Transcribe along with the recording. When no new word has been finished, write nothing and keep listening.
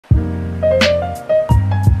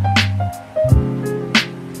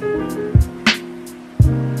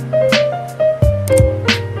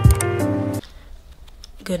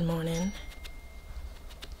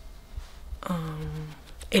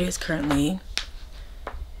is currently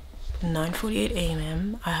 9:48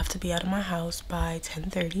 a.m. I have to be out of my house by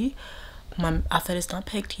 10:30. My outfit is not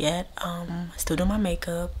picked yet. Still doing my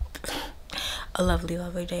makeup. A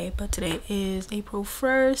lovely day, but today is April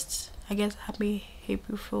 1st. I guess happy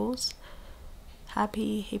April Fools.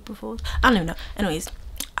 Happy April Fools. I don't even know. Anyways,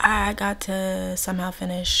 I got to somehow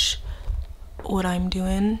finish what I'm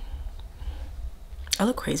doing. I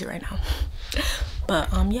look crazy right now. But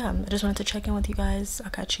yeah, I just wanted to check in with you guys.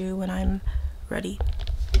 I'll catch you when I'm ready.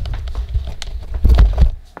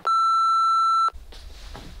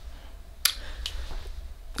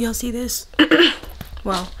 Y'all see this?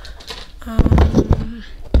 Well,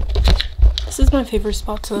 this is my favorite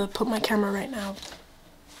spot to put my camera right now.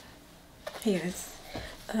 Hey guys.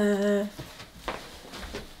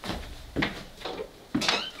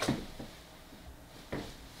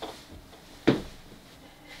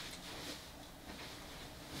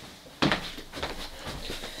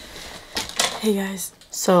 Hey guys.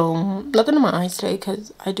 So nothing in my eyes today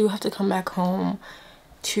because I do have to come back home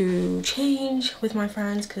to change with my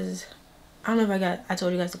friends because I don't know if I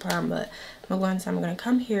told you guys the plan, but my one time I'm gonna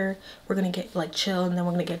come here, we're gonna get like chill, and then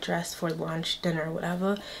we're gonna get dressed for lunch, dinner,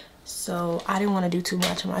 whatever. So I didn't want to do too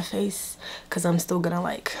much on my face because I'm still gonna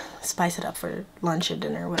like spice it up for lunch or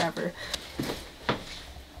dinner, whatever.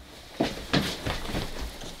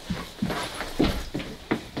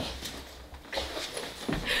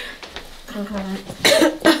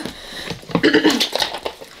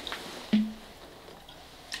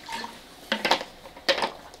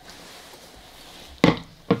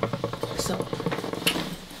 So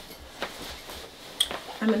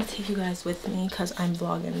I'm gonna take you guys with me because I'm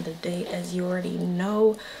vlogging the day, as you already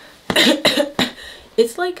know.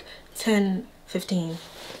 It's like 10:20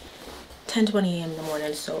 a.m. in the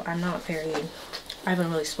morning, so I haven't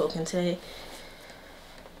really spoken today.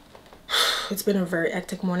 It's been a very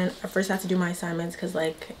hectic morning. I first had to do my assignments because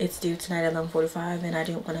like it's due tonight at 11:45, and I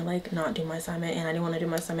didn't want to like not do my assignment, and I didn't want to do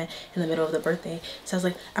my assignment in the middle of the birthday. So I was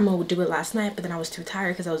like, I'm gonna do it last night, but then I was too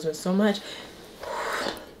tired because I was doing so much.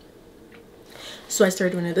 So I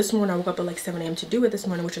started doing it this morning. I woke up at like 7 a.m. to do it this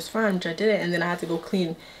morning, which was fine, which I did it, and then I had to go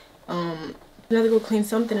clean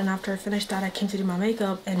something, and after I finished that I came to do my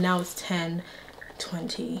makeup, and now it's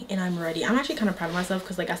 10:20 and I'm ready. I'm actually kind of proud of myself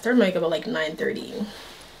because like I started makeup at like 9:30.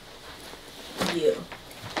 Yeah,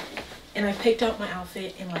 and I picked out my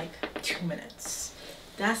outfit in like 2 minutes.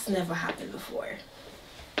 That's never happened before.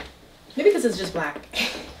 Maybe because it's just black.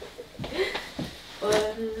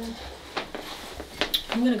 But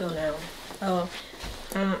I'm gonna go now.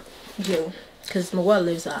 Because Miguel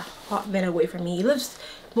lives a hot minute away from me.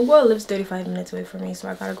 Miguel lives 35 minutes away from me, so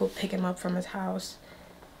I gotta go pick him up from his house.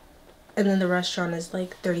 And then the restaurant is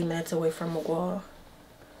like 30 minutes away from Miguel.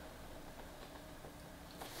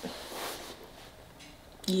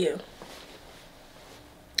 Yeah.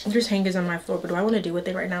 There's hangers on my floor, but do I want to deal with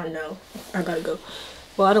it right now? No. I gotta go.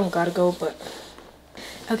 Well, I don't gotta go, but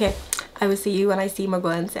okay. I will see you when I see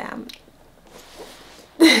Miguel and Sam.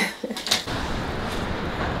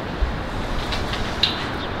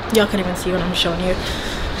 Y'all can't even see what I'm showing you.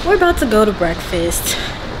 We're about to go to breakfast.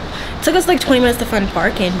 It took us like 20 minutes to find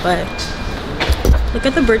parking, but look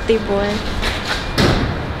at the birthday boy.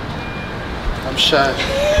 I'm shy.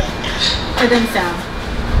 Or then Sam.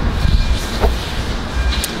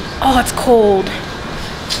 Oh, it's cold.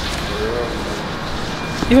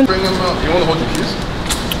 You bring him out. You want to hold the keys?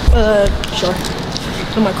 Sure.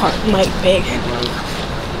 In my car, my bag.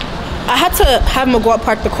 I had to have Miguel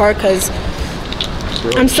park the car because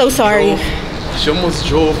I'm so sorry. She almost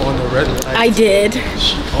drove on the red light. I did.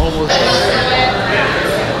 She almost.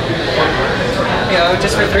 Yeah,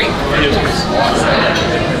 just for 3? Yes,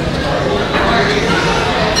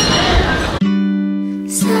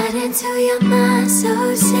 Slide into your mind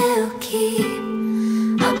so silky.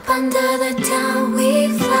 Up under the down we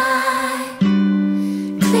fly.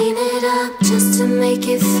 Clean it up just to make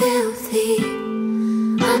it filthy.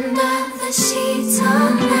 Under the sheets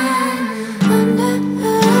all night. Under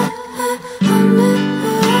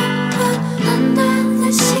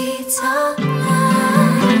the sheets all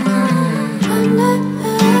night. Under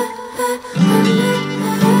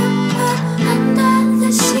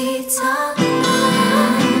the sheets all night.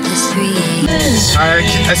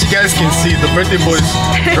 As you guys can see, the birthday boy is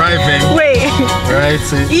driving. Wait. Right?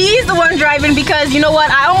 So he's the one driving because you know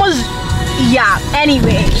what? I almost. Yeah.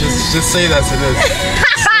 Anyway. Just say that it is.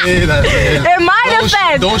 Say that it is. In my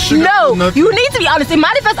defense, no, nothing. you need to be honest. In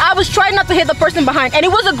my defense, I was trying not to hit the person behind, and it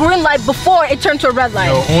was a green light before it turned to a red light.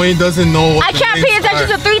 Yo, Oyin doesn't know what I can't pay attention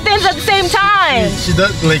to 3 things at the same time. She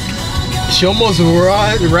does like. She almost ran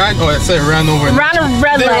over. Ran a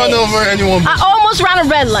red light. Didn't run over anyone. I almost ran a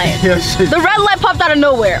red light. Yes. The red light popped out of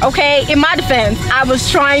nowhere, okay? In my defense, I was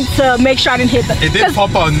trying to make sure I didn't hit It did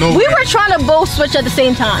pop out of nowhere. We were trying to both switch at the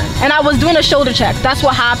same time. And I was doing a shoulder check. That's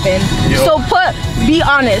what happened. Yo. So be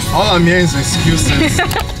honest. All I'm hearing is excuses.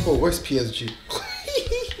 Oh, where's PSG?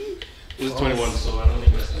 It was 21, so I don't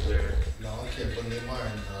think that's there. No, okay, but Neymar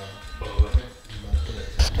and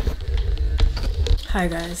Hi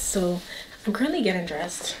guys, so I'm currently getting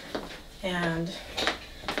dressed and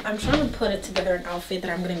I'm trying to put it together an outfit that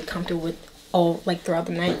I'm gonna be comfortable with all like throughout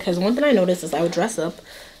the night, because one thing I noticed is I would dress up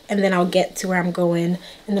and then I'll get to where I'm going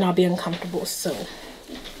and then I'll be uncomfortable. So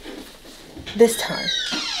this time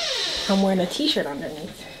I'm wearing a t-shirt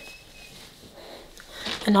underneath.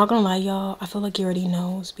 And not gonna lie, y'all, I feel like he already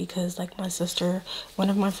knows, because like my sister, one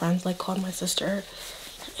of my friends like called my sister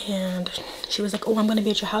and she was like, oh, I'm gonna be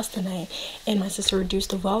at your house tonight, and my sister reduced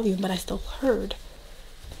the volume but I still heard.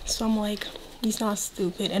 So I'm like, he's not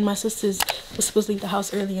stupid. And my sister was supposed to leave the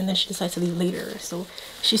house early and then she decided to leave later, so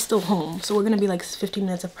she's still home, so we're gonna be like 15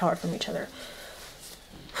 minutes apart from each other.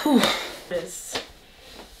 Whew.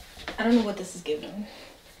 I don't know what this is giving.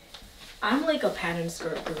 I'm like a pattern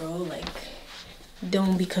skirt girl, like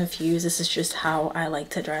don't be confused, this is just how I like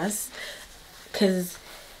to dress, because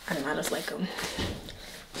I don't know, I just like them.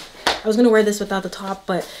 I was gonna wear this without the top,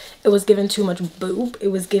 but it was given too much boob. It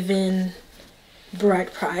was given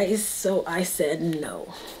bride price, so I said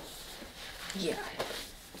no. Yeah.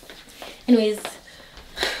 Anyways,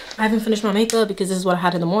 I haven't finished my makeup because this is what I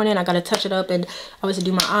had in the morning. I gotta touch it up and obviously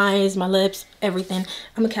do my eyes, my lips, everything.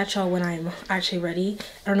 I'm gonna catch y'all when I'm actually ready.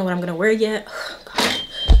 I don't know what I'm gonna wear yet. God,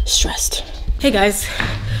 stressed. Hey guys,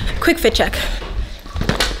 quick fit check.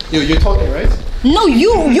 Yo, you're talking, right? No,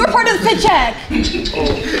 you're part of the fit check.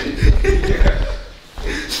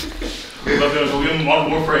 We're going to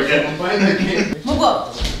warfare again. Move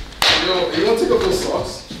up. Yo, you want to take off those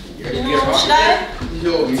socks? Should I?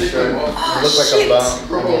 Yo, take them off. Oh, look like shit. a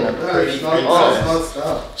bro, that's not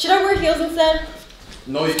stop. Should I wear heels instead?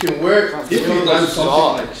 No, you can wear if you like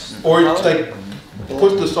something. Or like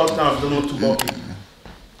push the socks down if they don't look too bulky.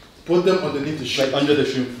 Put them underneath the shoe. Like under the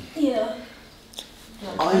shoe. Yeah.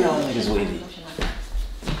 All y'all niggas wavy.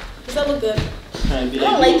 Does that look good? I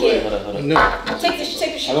don't like it. No, Take the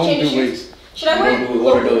shoes. I don't do weights. Should I wear?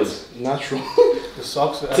 What are those? Natural. The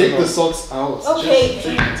socks. Take the socks out. Okay.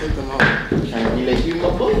 Take them out. Trying to be like you, my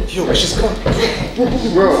boy. Yo, where's she's come?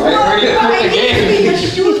 Bro, I already I need to be your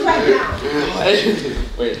shoes right now.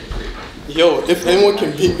 Wait. Yo, if anyone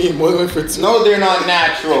can beat me in Modern Warfare 2. No, they're not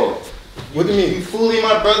natural. What do you mean? You fooling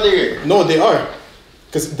my brother. No, they are.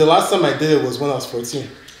 Because the last time I did it was when I was 14.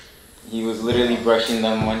 He was literally brushing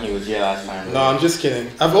them when he was here last time. No, I'm just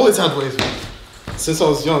kidding. I've always had waves, man. Since I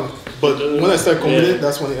was young. But when I started coming in,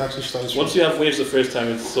 that's when it actually started. Once you have waves the first time,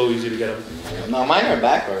 it's so easy to get them. No, mine are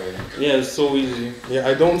back already. Yeah, it's so easy. Yeah,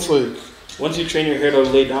 I don't like. Once you train your hair to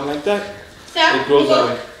lay down like that, Sam, it grows move that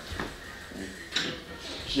up. way.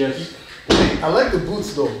 Yes. I like the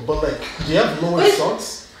boots though, but like, do you have lower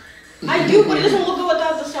socks? I do, but it doesn't look good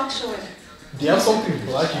without the socks showing. Do you have something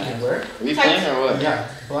black you can wear? Are we playing or what? Yeah,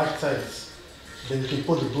 black tights. Then you can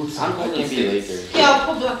put the boots I'm on. going to be later. Yeah,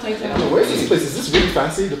 I'll put black tights on. Yo, where's this place? Is this really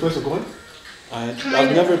fancy? The place we're going?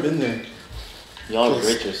 I've never been there. Y'all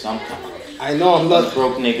rich or something. I know I'm not.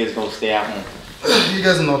 Broke niggas go stay at home. You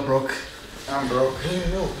guys are not broke. I'm broke.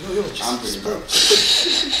 Yo, I'm pretty broke.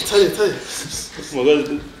 Tell you.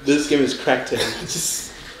 Well, this game is cracked in.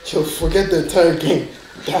 Just, yo, forget the entire game.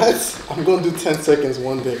 I'm gonna do 10 seconds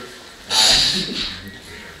one day.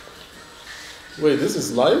 Wait, this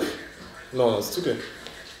is live? No, it's 2K.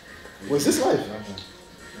 Was this live?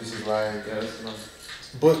 This is live, yeah, this is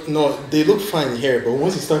live. But no, they look fine here, but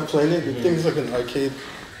once you start playing it, the thing's like an arcade.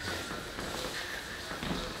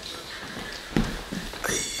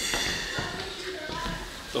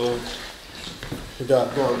 So, You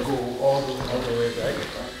gotta go all the way back.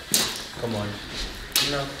 Come on.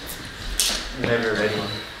 No. Never ready.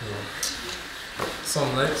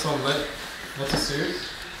 Some light. Not too serious.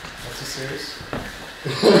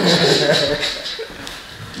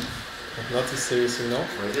 Not too serious enough.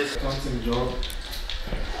 What is this? Something job.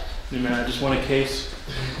 hey man, I just want a case.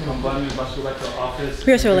 I'm about to go back to the office.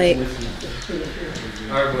 We're so late.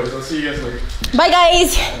 Alright boys, I'll see you guys later. Bye,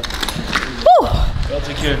 guys. Woo. Y'all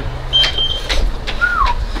take care.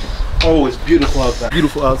 Oh, it's beautiful outside.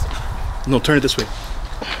 Beautiful outside. No, turn it this way.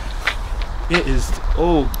 It is.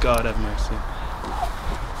 Oh God, have mercy.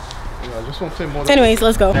 Yeah, I just want to play more. Anyways,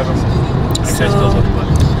 let's go. So,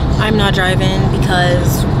 I'm not driving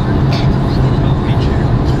because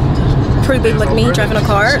pretty big like me driving a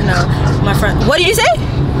car. No, my friend. What did you say?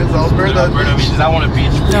 It's Alberta. Beach. Is that one a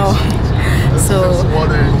beach? No. So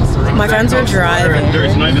my friends are driving.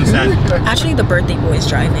 There's not even sand. Actually, the birthday boy is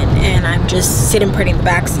driving, and I'm just sitting pretty in the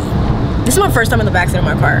backseat. This is my first time in the backseat of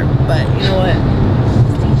my car, but you know what?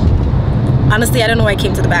 Honestly, I don't know why I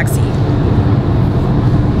came to the backseat.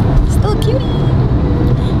 Still cutie.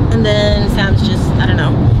 And then Sam's just, I don't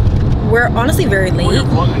know. We're honestly very late. Oh, you're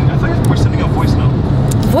vlogging. I thought we're sending a voice note.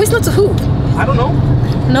 Voice note to who? I don't know.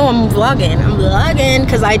 No, I'm vlogging. I'm vlogging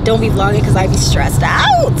because I don't be vlogging because I be stressed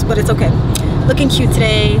out. But it's okay. Looking cute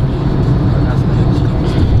today.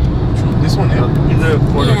 This one here. He's a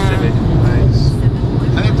quarter Civic. Nice.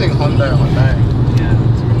 Anything Honda. Yeah.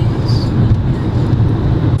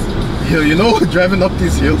 Yo, you know, driving up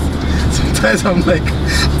these hills, sometimes I'm like,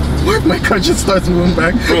 what if my car just starts moving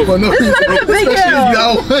back? Bro, but no,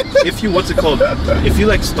 if you, what's it called? If you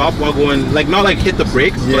like stop while going, like not like hit the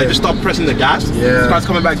brake, but like just stop pressing the gas, it starts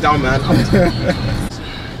coming back down, man.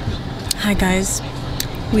 Hi guys,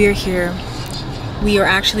 we are here. We are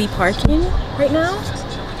actually parking right now.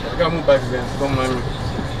 I gotta move back again, don't mind me.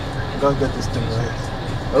 I gotta get this thing right.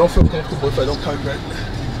 I don't feel comfortable if I don't park right.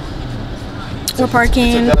 We're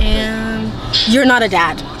parking and you're not a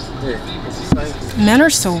dad. Yeah, it's a sign. Men are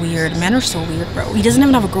so weird. Men are so weird, bro. He doesn't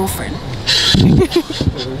even have a girlfriend.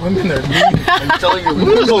 Women are mean. I'm telling you,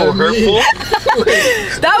 women are so hurtful.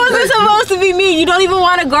 That wasn't supposed to be me. You don't even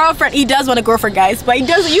want a girlfriend. He does want a girlfriend, guys, but he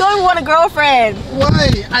doesn't. You don't want a girlfriend.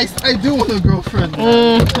 Why? I do want a girlfriend.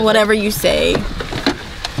 Whatever you say.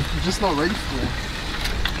 I'm just not ready for it.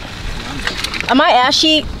 Am I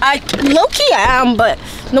ashy? Low key I am, but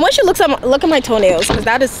no one should look at my toenails because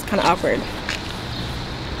that is kind of awkward.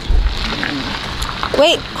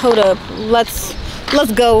 Wait, hold up. Let's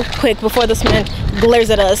go quick before this man glares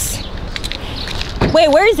at us. Wait,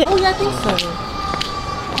 where is it? Oh yeah, I think so.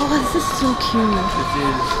 Oh, this is so cute.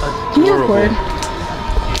 Can you record?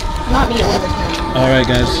 Not me. All right,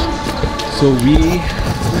 guys. So we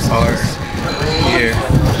are here.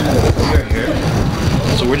 We're here.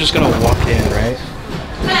 So we're just gonna walk in, right?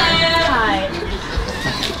 Hi.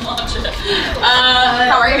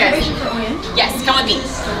 How are you guys? Yes, come with me.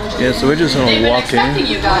 Yeah, so we're just gonna walk in.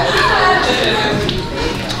 You guys.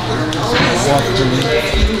 Walk in.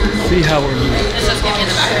 See how we're moving. This is gonna be in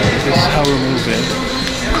the back. This is how we're moving.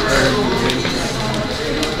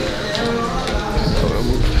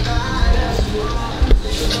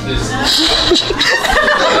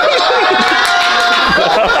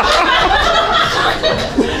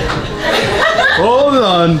 Hold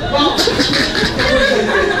on.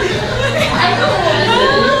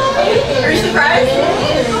 Are you surprised?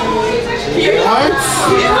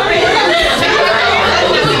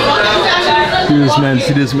 See this man,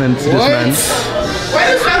 see this man, see this man.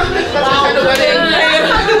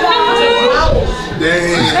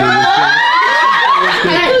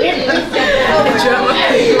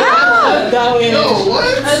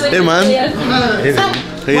 Hey man.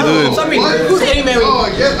 Hey, how you doing? Who's getting married?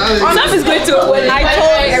 Sam is going to. I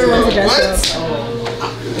told everyone to dress up.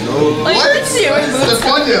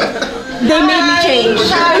 They made me change.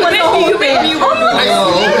 You made me work.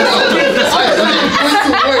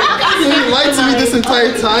 You lied to me this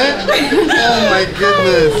entire time? Oh my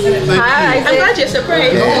goodness. Thank I'm glad you're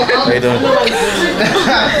surprised. you. How you doing?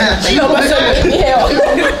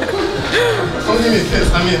 Don't give me a kiss,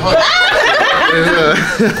 I mean hug.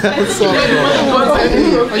 What's up, bro?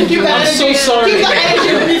 I'm so sorry.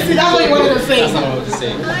 That's what you wanted to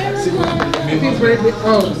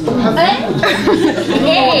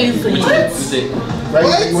say.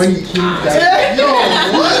 Right when you came down. Yo,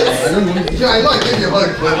 what? Yo, I know I gave you a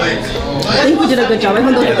hug, but like. I think we did a good job.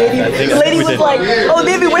 Even though the lady was like, "Oh,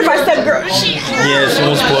 baby, wait for I said, girl." Yeah, she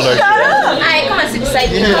almost pulled her. Shut up. Alright, come on, sit beside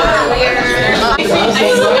me.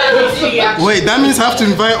 Wait, that means I have to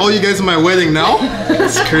invite all you guys to my wedding now?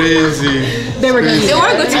 It's crazy. They were gonna. They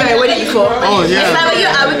want to go to my wedding before. Oh yeah. If I were you,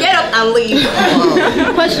 I would get up and leave.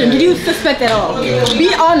 Question: did you suspect at all?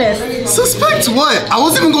 Be honest. Suspect what? I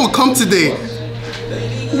wasn't even gonna come today.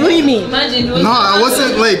 What do you mean? No, I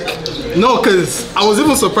wasn't like. No, because I was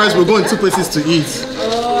even surprised we're going 2 places to eat.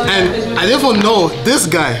 And I didn't even know this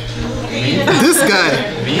guy. This guy.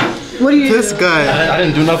 What do you? This guy. I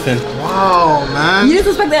didn't do nothing. Wow, man. You didn't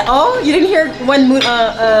suspect at all? You didn't hear when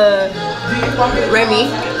Remy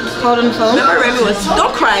called on the phone? Remember Remy was,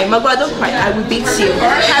 don't cry, Magua, don't cry. I will beat you.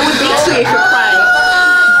 I will beat you if you cry.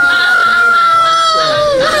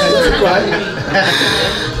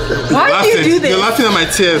 Why do you do this? You're laughing at my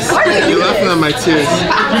tears. You're laughing at my tears.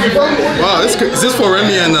 Wow, is this for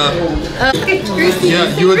Remy and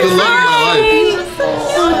yeah, you were the love of my life.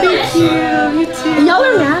 Oh, thank you. You too. Y'all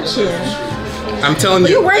are matching. I'm telling you.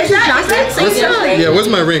 You wearing two jackets? Yeah, where's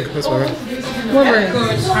my ring? Where's my ring? What ring? Show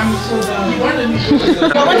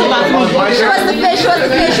us the fish, show us the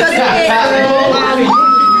fish, show us the fish.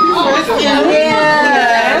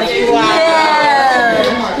 Yeah.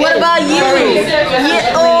 What about you?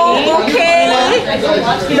 Yeah. Oh, okay.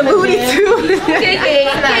 The booty too. Yeah.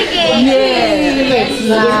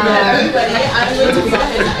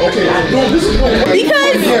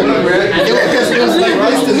 Because it was like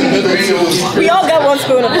placed in the middle too. We all got one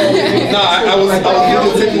spoon of it. No, I was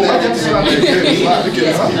really taking that.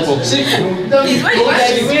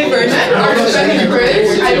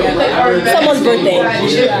 Someone's birthday.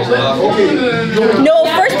 No,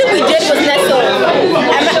 first thing we did was Nestle.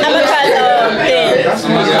 Emma's thing.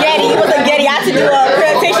 Getty. It was a Getty. I had to do a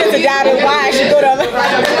presentation to Dad and why I should go to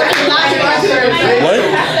What?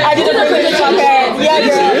 I did a presentation to her. Yeah,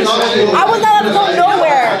 girl. I was not able to go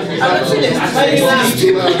nowhere.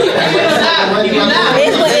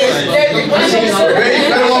 It's what it is.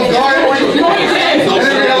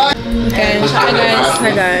 Okay,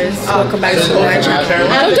 hi guys, welcome back to my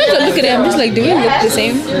channel. I'm just look at it, I'm just like, do we look the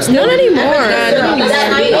same? Not anymore.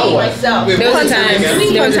 There was a time.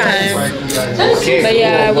 But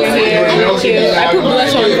yeah, we're here. Cute. I put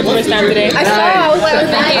blush on for the first time today. I saw. I was like,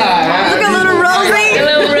 look at little Rosie. A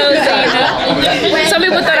little rosy, you know. Some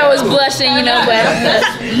people thought I was blushing, you know, but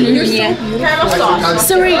yeah.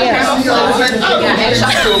 Sorry,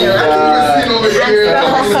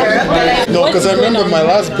 No, because I remember my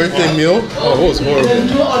last birthday meal. Oh, it was horrible.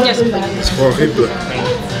 Yes. It's horrible.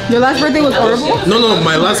 Your last birthday was horrible? No,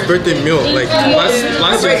 my last birthday meal. Like,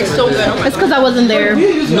 last year's birthday. It's because I wasn't there.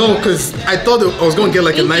 No, because I thought I was going to get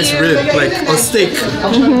like a nice rib, like a steak.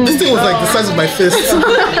 This thing was like the size of my fist. So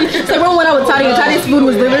everyone went out with Toddy, and Toddy's food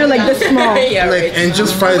was literally like this small. Like, and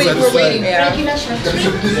just fries at the side.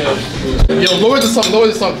 Yo, lower the song, lower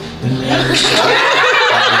the song.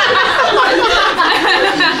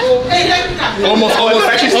 Almost.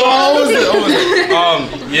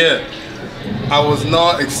 Yeah. I was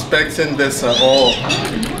not expecting this at all.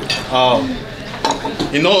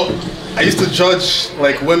 You know, I used to judge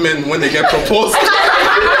like women when they get proposed.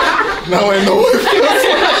 Now I know what it feels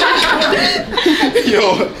like.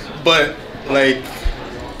 Yo, but like,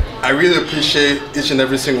 I really appreciate each and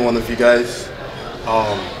every single one of you guys.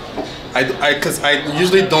 Cause I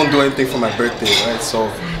usually don't do anything for my birthday, right? So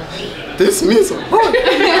this means a lot.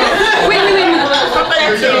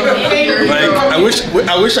 Like, I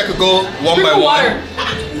wish I could go one by one.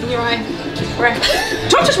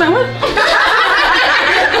 Don't touch my one.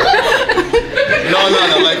 No.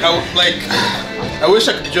 Like, I wish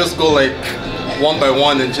I could just go like one by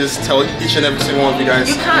one and just tell each and every single one of you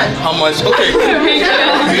guys how much. Okay.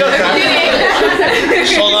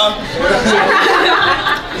 Shola,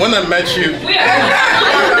 when I met you, I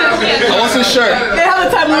wasn't sure. They have a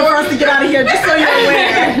time limit for us to get out of here, just so you're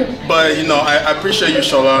aware. But you know, I appreciate you,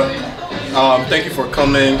 Shola. Thank you for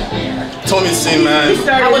coming. Tommy Singh, man.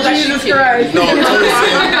 Jesus Christ. No, Tommy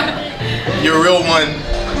Singh, you're a real one.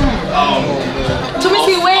 Tommy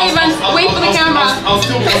Singh, wave for the camera. I'll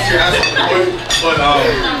still bust your ass but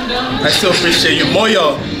I still appreciate you.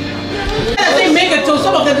 Moyo. They make it to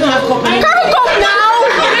some of them don't have coffee. Come now.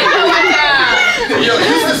 Yo,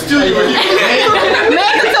 this is still your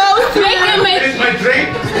Make a toast. It's my drink.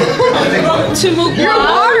 To move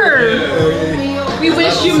water. We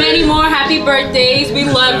wish you many more happy birthdays. We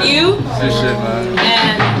love you. Good shit, man.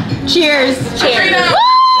 And cheers. Cheers.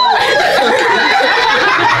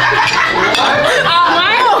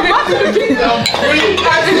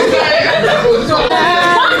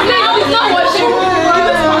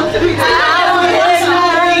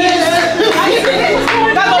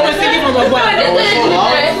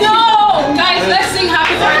 No, guys, let's sing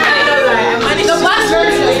happy birthday. The last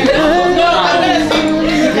verse.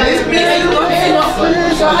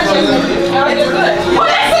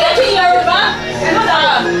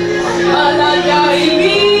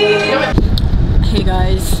 Hey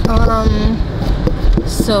guys,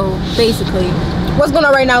 so basically what's going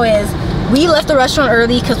on right now is we left the restaurant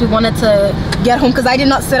early because we wanted to get home, because I did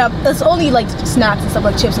not set up, it's only like snacks and stuff,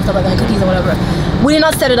 like chips and stuff like that, cookies and whatever. We did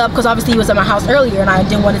not set it up because obviously he was at my house earlier and I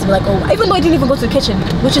didn't want it to be like, oh, even though I didn't even go to the kitchen,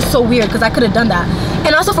 which is so weird because I could have done that.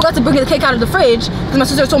 And I also forgot to bring the cake out of the fridge because my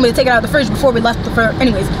sister told me to take it out of the fridge before we left the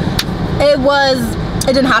anyways.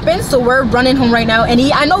 It didn't happen, so we're running home right now, and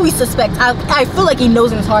I know we suspect, I feel like he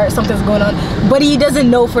knows in his heart something's going on, but he doesn't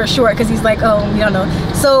know for sure because he's like, oh, we don't know.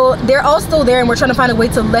 So they're all still there and we're trying to find a way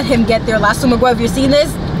to let him get there last. So McGraw, if you're seeing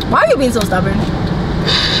this, why are you being so stubborn?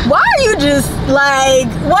 why are you just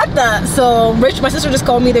like, what the? So Rich, my sister just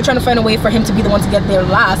called me. They're trying to find a way for him to be the one to get there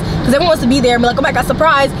last, because everyone wants to be there and be like, oh my god,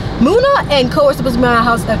 surprise. Muna and Co are supposed to be at our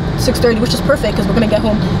house at 6:30, which is perfect because we're gonna get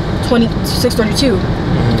home 6:32,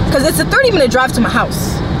 because it's a 30-minute drive to my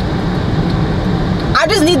house. I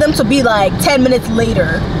just need them to be like 10 minutes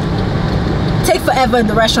later. Take forever in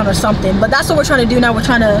the restaurant or something, but that's what we're trying to do now. We're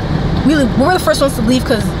trying to we're the first ones to leave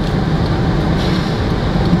because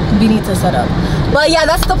we need to set up. But yeah,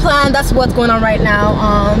 that's the plan. That's what's going on right now.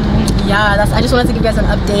 Yeah, I just wanted to give you guys an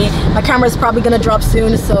update. My camera is probably gonna drop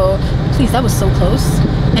soon, so please, that was so close.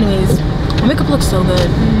 Anyways, my makeup looks so good.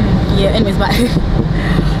 Yeah, anyways, bye.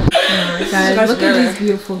 Guys, look at these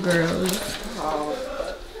beautiful girls.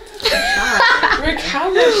 Rick, how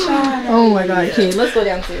much shot? Oh my god. Okay, let's go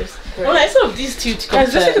downstairs. Oh, I saw these two to come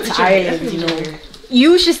to Ireland, you know.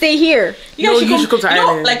 You should stay here. You should come to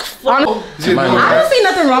Ireland. Like, I don't see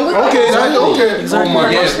nothing wrong with okay, that. okay. Oh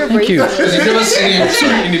my god. Thank you. Give us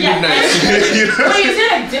in the midnight. Wait, is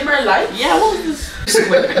it a dimmer light? Yeah, what was this?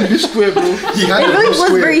 This square, bro. It really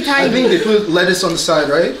was very tiny. I think they put lettuce on the side,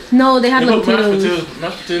 right? No, they had like Mashed potatoes.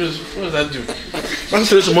 potatoes. What does that do? Mashed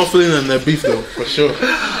potatoes are more filling than beef, though, for sure.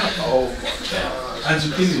 Oh my god. And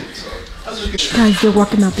zucchini. Guys, they're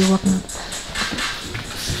walking up. They're walking up.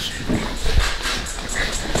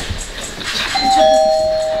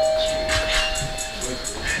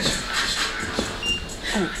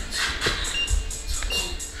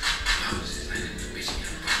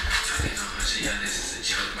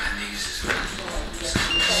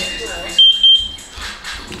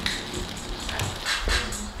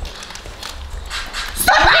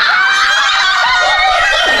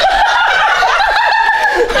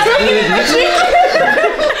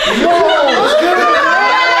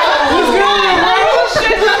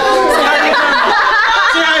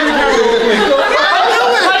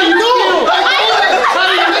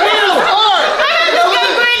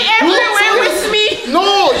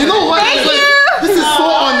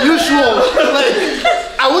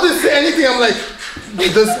 I'm like,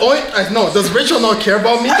 does Rachel not care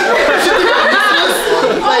about me? Like,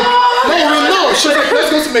 no, we know. She's like, let's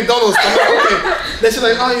go to McDonald's. I'm like, okay. Then she's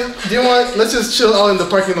like, oh, do you want? Let's just chill out in the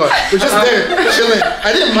parking lot. We're just there chilling.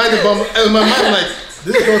 I didn't mind it, but in my mind, I'm like,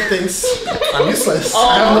 this girl thinks I'm useless. I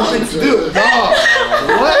have nothing to do. No.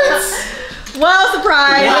 What? Well,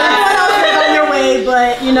 surprise. Everyone else is on your way,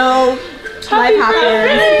 but you know, life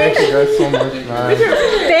happens. Thank you guys so much, man.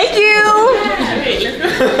 Thank you.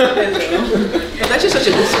 That's just such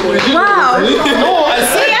a good story. Wow. No, I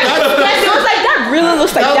said that. It was like, that really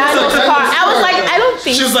looks like that car. I was like, I don't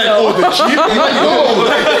think so. She's like, oh, the Jeep? No.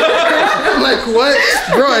 I'm like, what?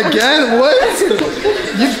 Bro, again? What?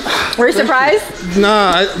 Were you surprised?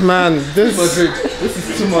 Nah, man, this is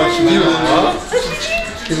too much, man.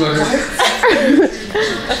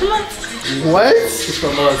 What? It's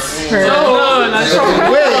from us. No, not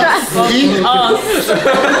from us.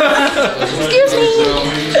 Excuse me.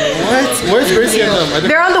 What? Where's Gracie and them?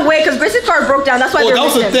 They're on the way because Gracie's car broke down. That's why they're that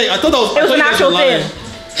was the missing. thing. I thought that was. It was an actual thing.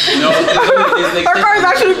 No, Her car is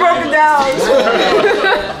actually broken down.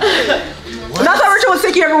 That's why Rachel was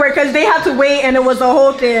taking everywhere because they had to wait and it was a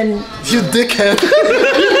whole thing. You dickhead.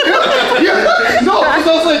 No, because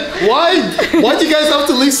I was like, why do you guys have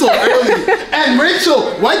to leave so early? And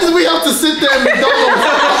Rachel, why did we have to sit there in McDonald's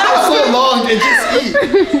for so long and just eat?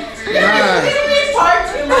 Man.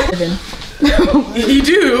 You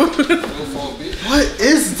do. What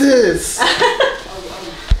is this?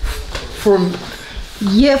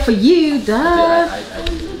 Yeah, for you, duh.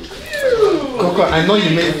 Coco, I know you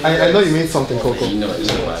made something, Coco. You know, I do.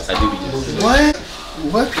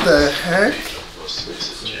 What the heck?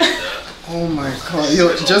 Oh my god.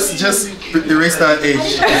 Yo, just erase that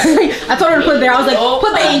age. I told her to put it there. I was like,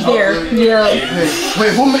 put the age there. Yeah.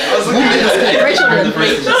 Wait, who made this? Rachel did.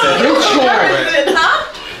 Rachel.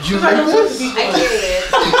 You made this? I did.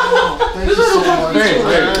 Thank you so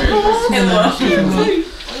much.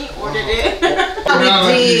 Ordered it. We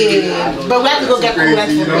did. But we have to go get cool.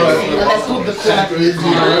 Let's do the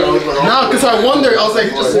cool. No, because I wonder, I was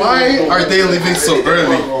like, why are they leaving so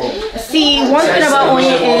early? See, one thing about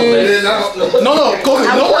Oyin is... No, Coco,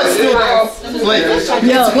 no one's still... Like, it's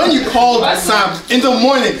when you called Sam in the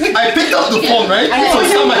morning. I picked up the phone, right? So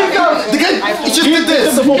Sam, the guy, he just did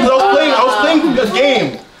this. I was playing the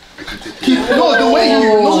game. The way he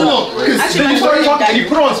Then you started talking and you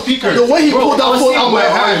put it on speaker. The way he pulled that phone out of my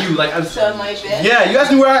hand. You like, On my bed? yeah, you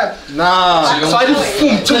asked me where I am. Nah. So I just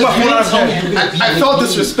took my phone out of my hand. I felt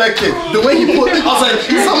disrespected. The way he put it, I was like,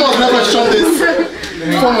 someone's never shown this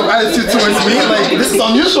form of attitude towards me. Like, this is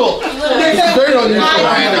unusual. It's very unusual.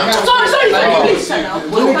 Sorry.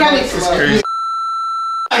 This is crazy.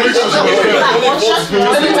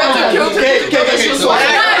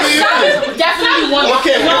 Definitely one.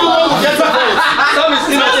 Okay, everyone will get the vote. Some is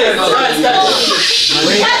innocent.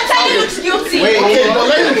 Tell you looks guilty. Okay, but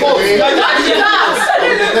let him vote.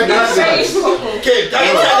 Okay,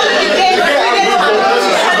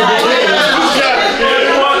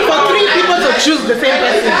 For 3 people to choose the same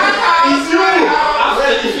person.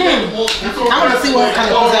 I want to see what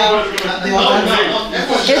kind of pizza they are.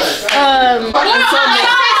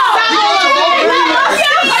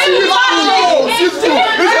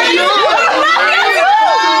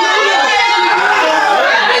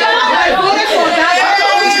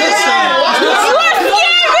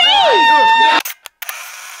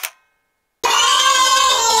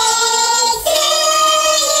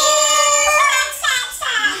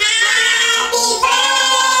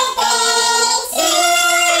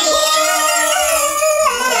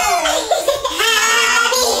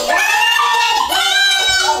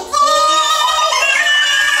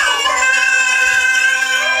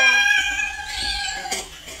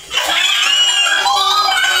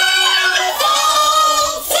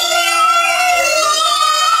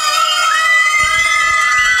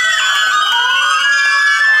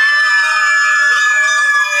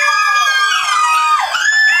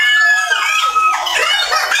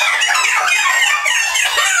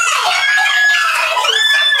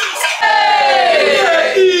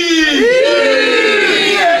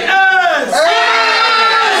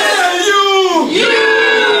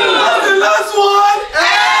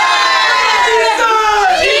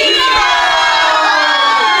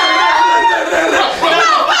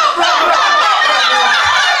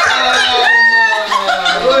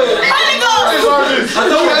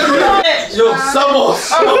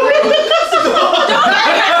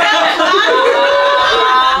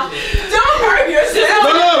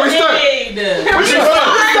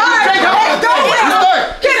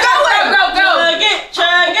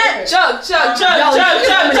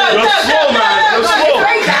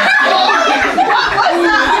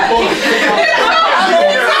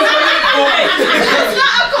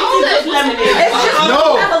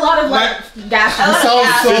 It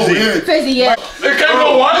sounds so weird. Fizzy, yeah. It can't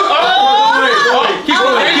go one. Keep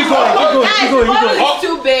going. It's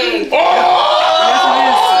too big. You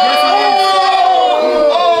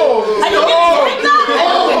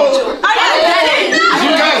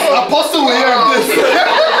guys, Apostle will hear this.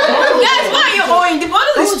 Guys, why are you Oyin? The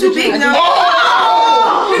bottle is too big now.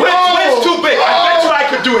 Wait, it's too big. I bet you I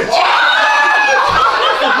could do it.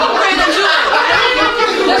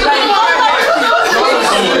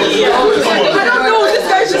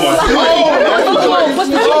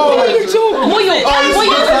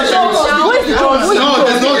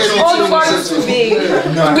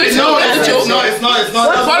 It's not. What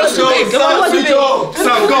bottle's too big?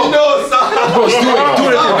 Sam, go. Bro, do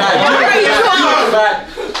it.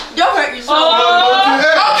 Don't hurt yourself.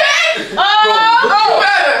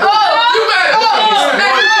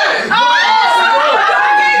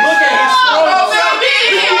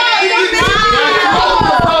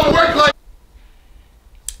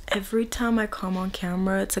 Every time I come on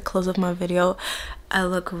camera to close up my video, I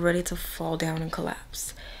look ready to fall down and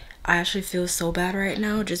collapse. I actually feel so bad right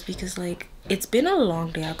now just because like it's been a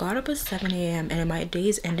long day. I got up at 7 a.m. and my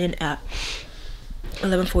day's ending at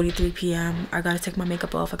 11:43 p.m. I gotta take my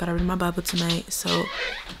makeup off. I gotta read my Bible tonight, so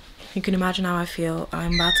you can imagine how I feel.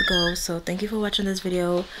 I'm about to go, so thank you for watching this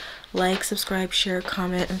video. Like, subscribe, share,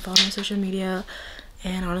 comment, and follow me on social media.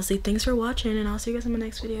 And honestly, thanks for watching, and I'll see you guys in my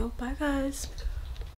next video. Bye guys.